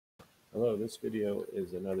Hello, this video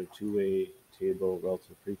is another two-way table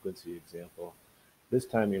relative frequency example. This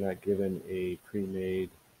time you're not given a pre-made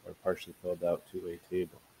or partially filled out two-way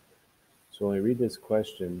table. So when we read this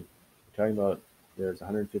question, we're talking about there's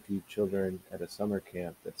 150 children at a summer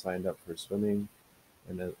camp that signed up for swimming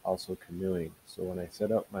and then also canoeing. So when I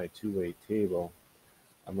set up my two-way table,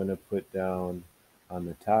 I'm going to put down on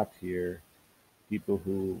the top here people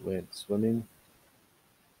who went swimming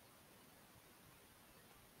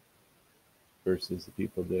versus the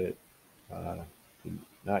people that did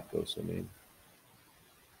not go swimming.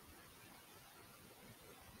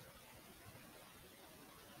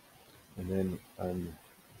 And then on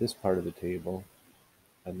this part of the table,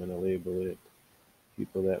 I'm going to label it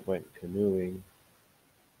people that went canoeing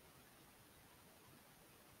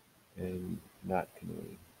and not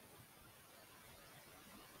canoeing.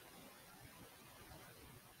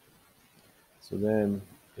 So then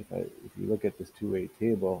if you look at this two-way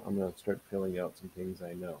table, I'm going to start filling out some things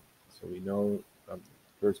I know. So we know from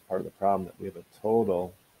the first part of the problem that we have a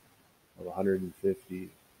total of 150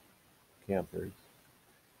 campers.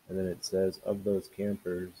 And then it says of those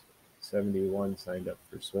campers, 71 signed up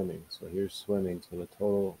for swimming. So here's swimming. So the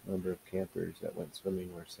total number of campers that went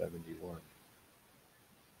swimming were 71.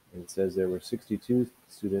 And it says there were 62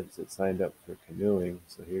 students that signed up for canoeing.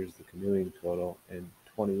 So here's the canoeing total. And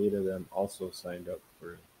 28 of them also signed up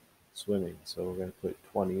for swimming. So we're going to put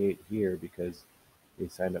 28 here because they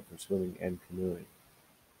signed up for swimming and canoeing.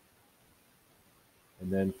 And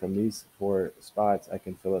then from these four spots, I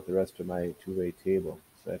can fill out the rest of my two-way table.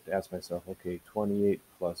 So I have to ask myself, okay, 28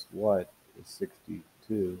 plus what is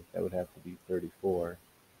 62? That would have to be 34.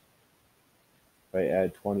 If I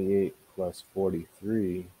add 28 plus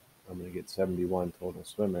 43, I'm going to get 71 total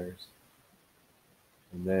swimmers.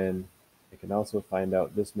 And then I can also find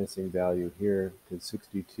out this missing value here, because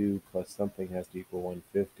 62 plus something has to equal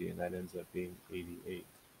 150, and that ends up being 88.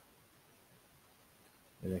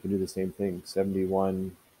 And I can do the same thing.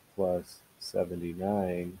 71 plus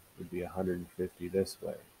 79 would be 150 this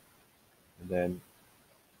way. And then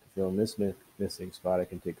to fill in this missing spot, I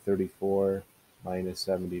can take 34 minus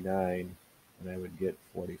 79, and I would get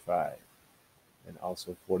 45. And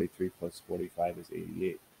also 43 plus 45 is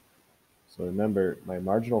 88. So remember, my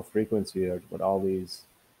marginal frequency are what all these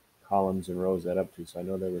columns and rows add up to. So I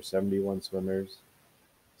know there were 71 swimmers,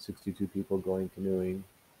 62 people going canoeing.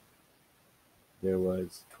 There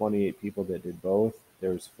was 28 people that did both.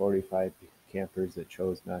 There was 45 campers that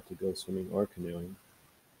chose not to go swimming or canoeing.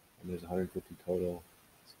 And there's 150 total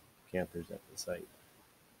campers at the site.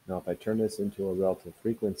 Now, if I turn this into a relative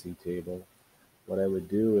frequency table, what I would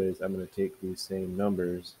do is I'm going to take these same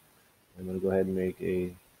numbers. I'm going to go ahead and make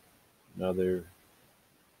another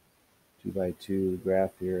 2x2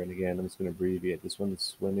 graph here. And again, I'm just going to abbreviate. This one's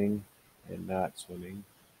swimming and not swimming.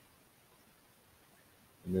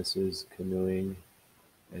 And this is canoeing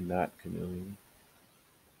and not canoeing.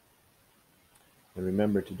 And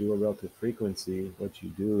remember, to do a relative frequency, what you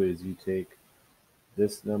do is you take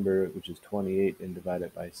this number, which is 28, and divide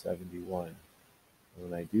it by 71. And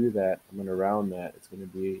when I do that, I'm going to round that. It's going to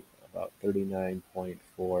be about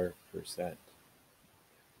 39.4%.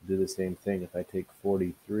 Do the same thing. If I take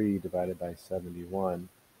 43 divided by 71,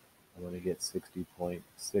 I'm going to get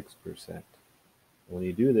 60.6%. When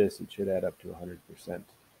you do this, it should add up to 100%. I'm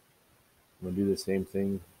going to do the same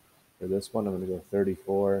thing for this one. I'm going to go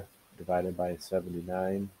 34 divided by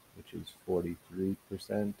 79, which is 43%.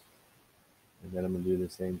 And then I'm going to do the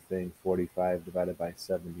same thing, 45 divided by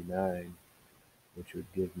 79, which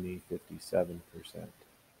would give me 57%.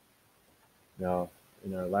 Now,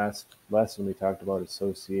 in our last lesson, we talked about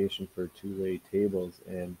association for two-way tables.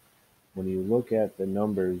 And when you look at the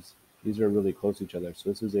numbers, these are really close to each other. So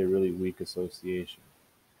this is a really weak association.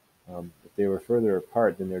 If they were further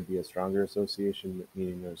apart, then there'd be a stronger association,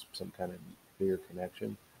 meaning there's some kind of bigger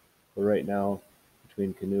connection. But right now,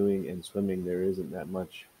 between canoeing and swimming, there isn't that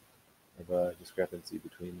much of a discrepancy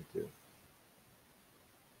between the two.